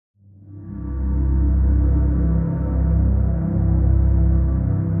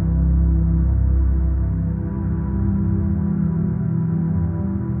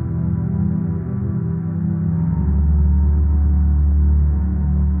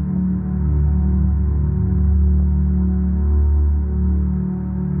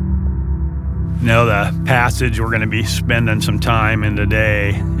The passage we're going to be spending some time in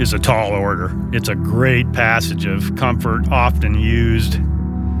today is a tall order. It's a great passage of comfort, often used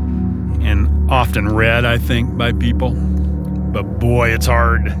and often read, I think, by people. But boy, it's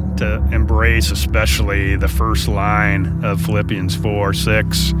hard to embrace, especially the first line of Philippians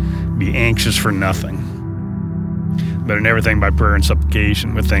 4:6, be anxious for nothing, but in everything by prayer and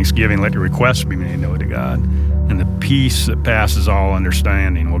supplication with thanksgiving, let your requests be made known to God. And the peace that passes all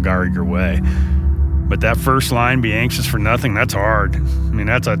understanding will guard your way. But that first line, be anxious for nothing, that's hard.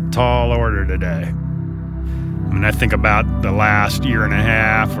 That's a tall order today. I think about the last year and a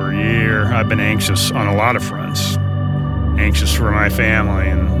half or year, I've been anxious on a lot of fronts. Anxious for my family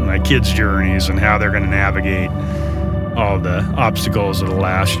and my kids' journeys and how they're going to navigate all the obstacles of the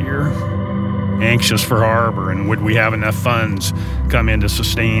last year. Anxious for Harbor and would we have enough funds come in to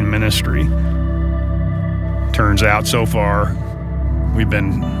sustain ministry. Turns out so far, we've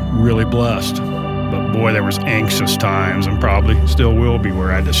been really blessed. But boy, there was anxious times and probably still will be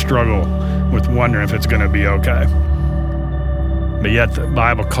where I had to struggle with wondering if it's going to be okay. But yet the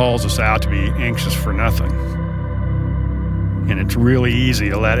Bible calls us out to be anxious for nothing. And it's really easy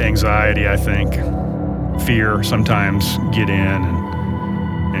to let anxiety, I think, fear sometimes get in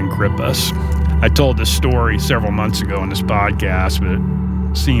and grip us. I told this story several months ago in this podcast, but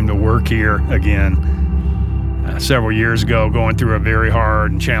it seemed to work here again. Several years ago, going through a very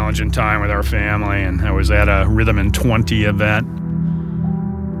hard and challenging time with our family, and I was at a Rhythm in 20 event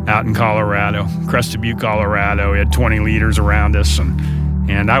out in Colorado, Crested Butte, Colorado. We had 20 leaders around us,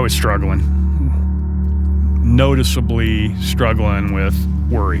 and I was struggling, noticeably struggling with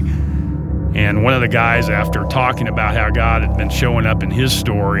worry. And one of the guys, after talking about how God had been showing up in his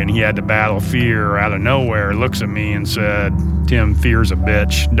story and he had to battle fear out of nowhere, looks at me and said, "Tim, fear's a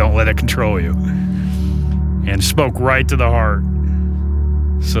bitch. Don't let it control you." And spoke right to the heart.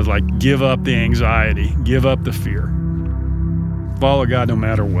 So give up the anxiety, give up the fear. Follow God no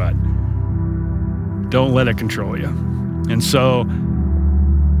matter what. Don't let it control you. And so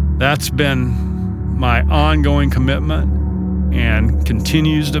that's been my ongoing commitment and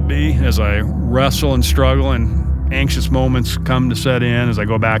continues to be as I wrestle and struggle and anxious moments come to set in as I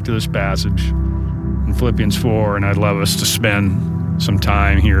go back to this passage in Philippians 4, and I'd love us to spend some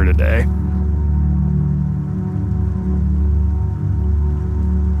time here today.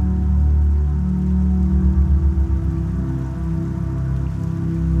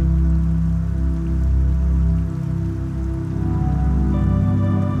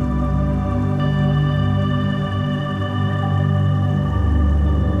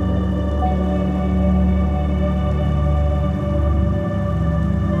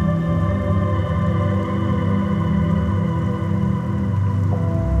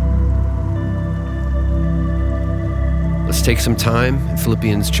 Let's take some time in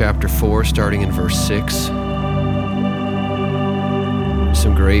Philippians chapter 4, starting in verse 6.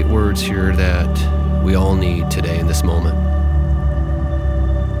 Some great words here that we all need today in this moment.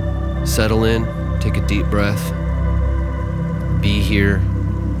 Settle in, take a deep breath, be here.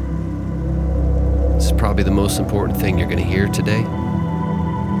 This is probably the most important thing you're going to hear today.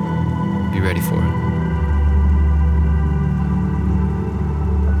 Be ready for it.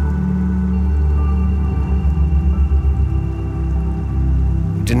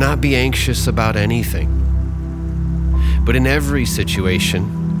 Do not be anxious about anything, but in every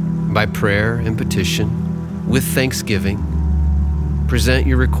situation, by prayer and petition, with thanksgiving, present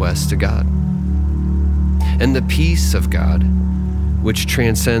your requests to God. And the peace of God, which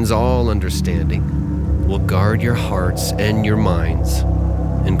transcends all understanding, will guard your hearts and your minds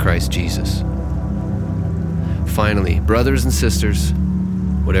in Christ Jesus. Finally, brothers and sisters,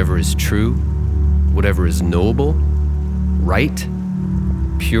 whatever is true, whatever is noble, right,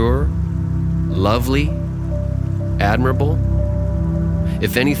 pure, lovely, admirable,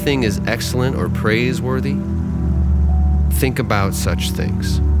 if anything is excellent or praiseworthy, think about such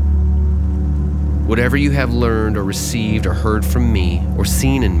things. Whatever you have learned or received or heard from me or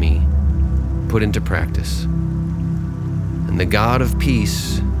seen in me, put into practice. And the God of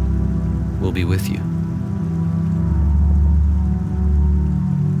peace will be with you.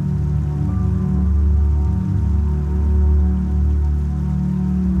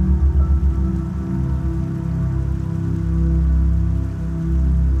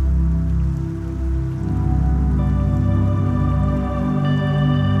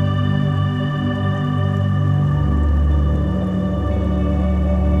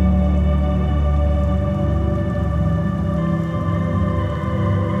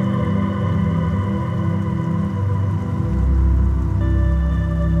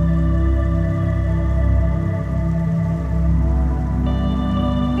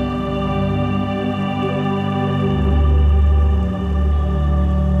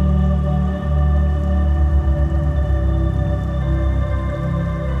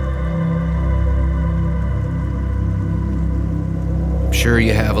 sure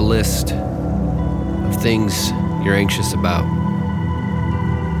you have a list of things you're anxious about.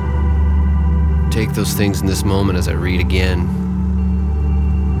 Take those things in this moment as I read again.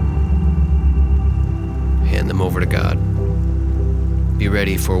 Hand them over to God. Be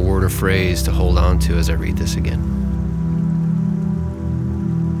ready for a word or phrase to hold on to as I read this again.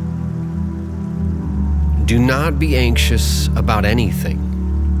 Do not be anxious about anything,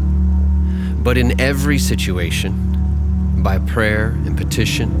 but in every situation, by prayer and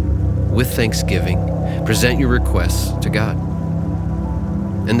petition, with thanksgiving, present your requests to God.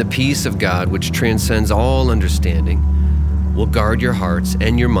 And the peace of God, which transcends all understanding, will guard your hearts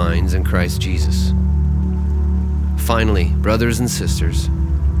and your minds in Christ Jesus. Finally, brothers and sisters,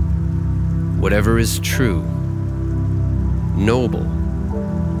 whatever is true, noble,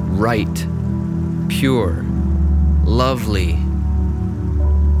 right, pure, lovely,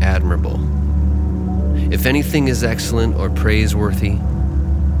 admirable. If anything is excellent or praiseworthy,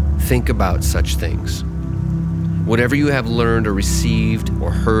 think about such things. Whatever you have learned or received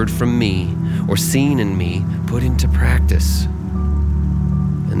or heard from me or seen in me, put into practice.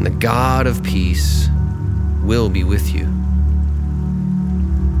 And the God of peace will be with you.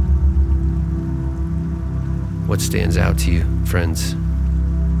 What stands out to you, friends?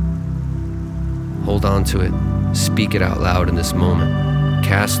 Hold on to it. Speak it out loud in this moment.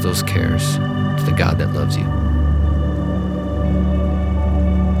 Cast those cares to the God that loves you.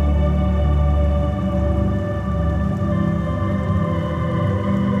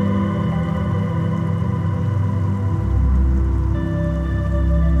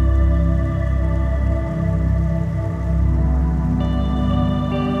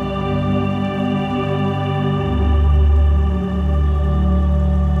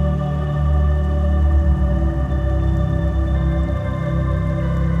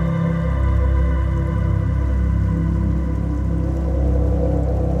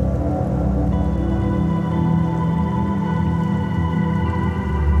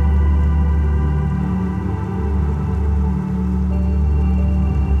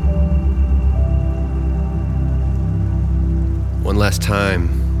 One last time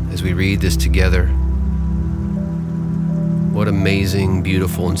as we read this together. What amazing,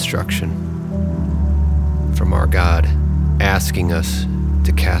 beautiful instruction from our God, asking us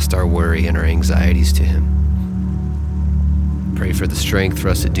to cast our worry and our anxieties to Him. Pray for the strength for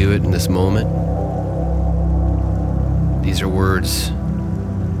us to do it in this moment. These are words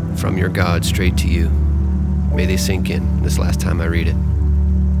from your God straight to you. May they sink in this last time I read it.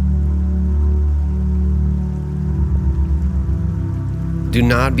 Do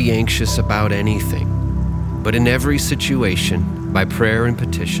not be anxious about anything, but in every situation, by prayer and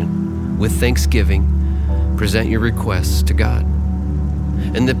petition, with thanksgiving, present your requests to God.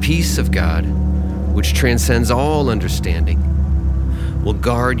 And the peace of God, which transcends all understanding, will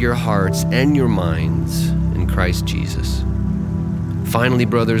guard your hearts and your minds in Christ Jesus. Finally,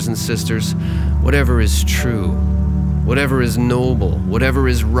 brothers and sisters, whatever is true, whatever is noble, whatever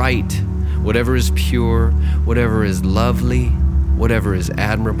is right, whatever is pure, whatever is lovely, whatever is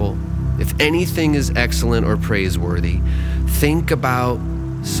admirable, if anything is excellent or praiseworthy, think about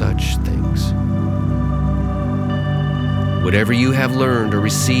such things. Whatever you have learned or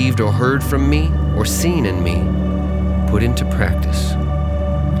received or heard from me or seen in me, put into practice.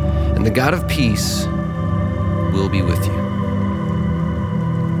 And the God of peace will be with you.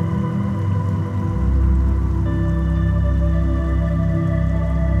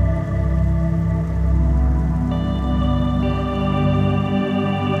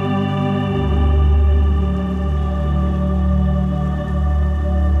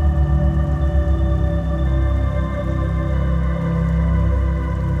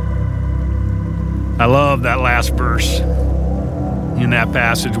 I love that last verse in that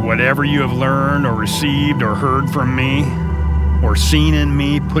passage. Whatever you have learned or received or heard from me or seen in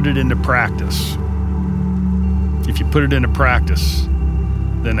me, put it into practice. If you put it into practice,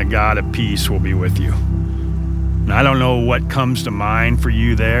 then the God of peace will be with you. And I don't know what comes to mind for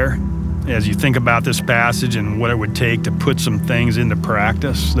you there as you think about this passage and what it would take to put some things into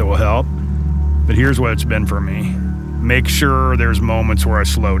practice that will help. But here's what it's been for me. Make sure there's moments where I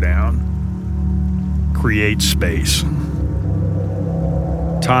slow down. Create space.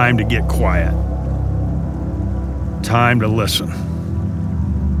 Time to get quiet. Time to listen.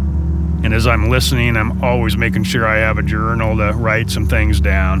 And as I'm listening, I'm always making sure I have a journal to write some things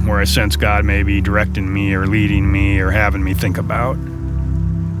down where I sense God may be directing me or leading me or having me think about.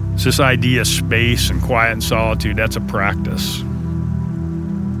 It's this idea of space and quiet and solitude, that's a practice.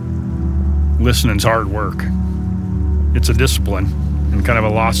 Listening's hard work. It's a discipline and kind of a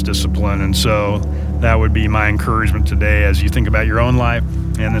lost discipline. And so That would be my encouragement today as you think about your own life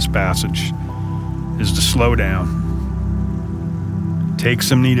and this passage, is to slow down. Take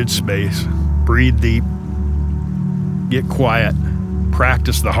some needed space. Breathe deep. Get quiet.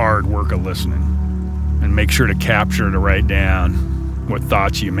 Practice the hard work of listening. And make sure to capture, to write down what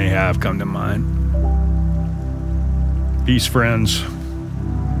thoughts you may have come to mind. Peace, friends.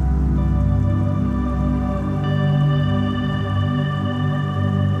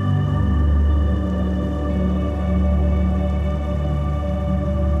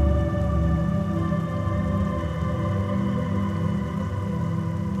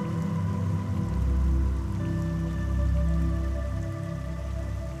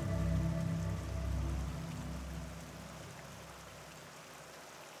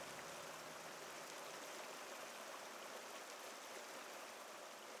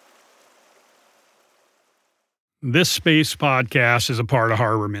 This Space podcast is a part of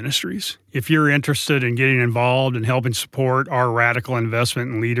Harbor Ministries. If you're interested in getting involved and helping support our radical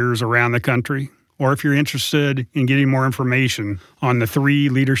investment in leaders around the country, or if you're interested in getting more information on the 3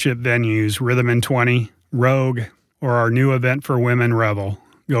 leadership venues, Rhythm in 20, Rogue, or our new event for women, Revel,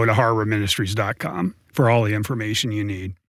 go to harborministries.com for all the information you need.